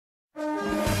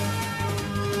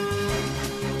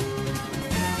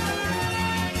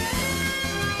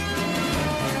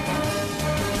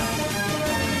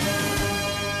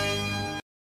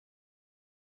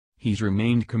he's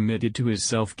remained committed to his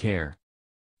self-care.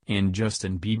 And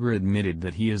Justin Bieber admitted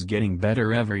that he is getting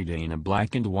better every day in a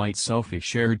black and white selfie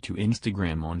shared to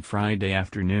Instagram on Friday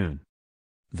afternoon.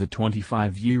 The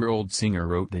 25-year-old singer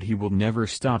wrote that he will never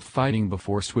stop fighting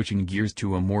before switching gears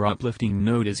to a more uplifting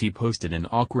note as he posted an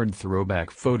awkward throwback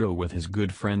photo with his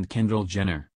good friend Kendall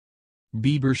Jenner.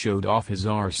 Bieber showed off his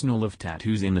arsenal of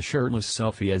tattoos in the shirtless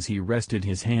selfie as he rested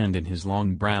his hand in his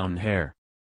long brown hair.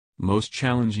 "Most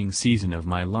challenging season of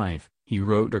my life," he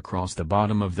wrote across the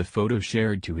bottom of the photo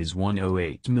shared to his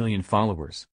 108 million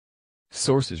followers.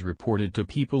 Sources reported to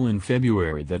People in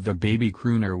February that the baby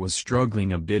crooner was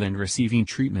struggling a bit and receiving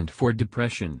treatment for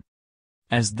depression.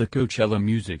 As the Coachella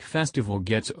Music Festival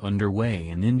gets underway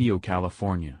in Indio,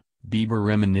 California, Bieber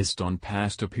reminisced on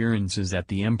past appearances at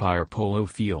the Empire Polo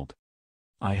Field.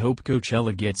 "I hope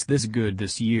Coachella gets this good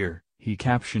this year," he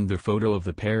captioned the photo of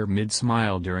the pair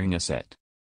mid-smile during a set.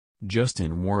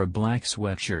 Justin wore a black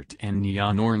sweatshirt and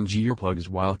neon orange earplugs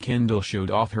while Kendall showed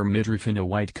off her midriff in a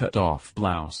white cut-off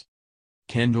blouse.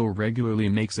 Kendall regularly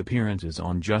makes appearances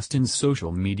on Justin's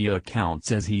social media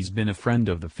accounts as he's been a friend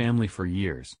of the family for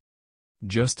years.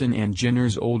 Justin and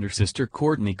Jenner's older sister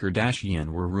Kourtney Kardashian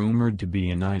were rumored to be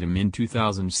an item in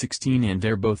 2016, and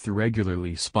they're both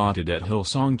regularly spotted at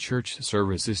Hillsong Church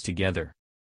services together.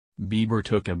 Bieber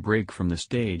took a break from the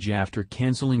stage after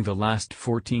canceling the last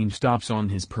 14 stops on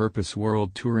his Purpose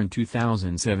World Tour in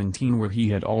 2017, where he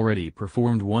had already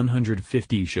performed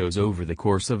 150 shows over the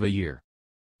course of a year.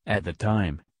 At the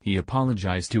time, he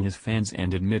apologized to his fans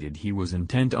and admitted he was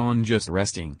intent on just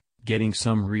resting, getting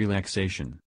some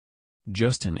relaxation.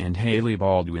 Justin and Hailey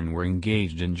Baldwin were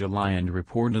engaged in July and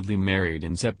reportedly married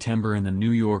in September in the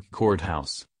New York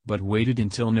courthouse, but waited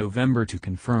until November to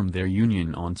confirm their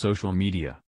union on social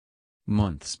media.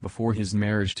 Months before his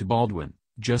marriage to Baldwin,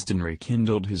 Justin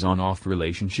rekindled his on-off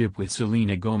relationship with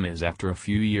Selena Gomez after a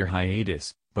few-year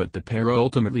hiatus, but the pair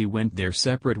ultimately went their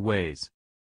separate ways.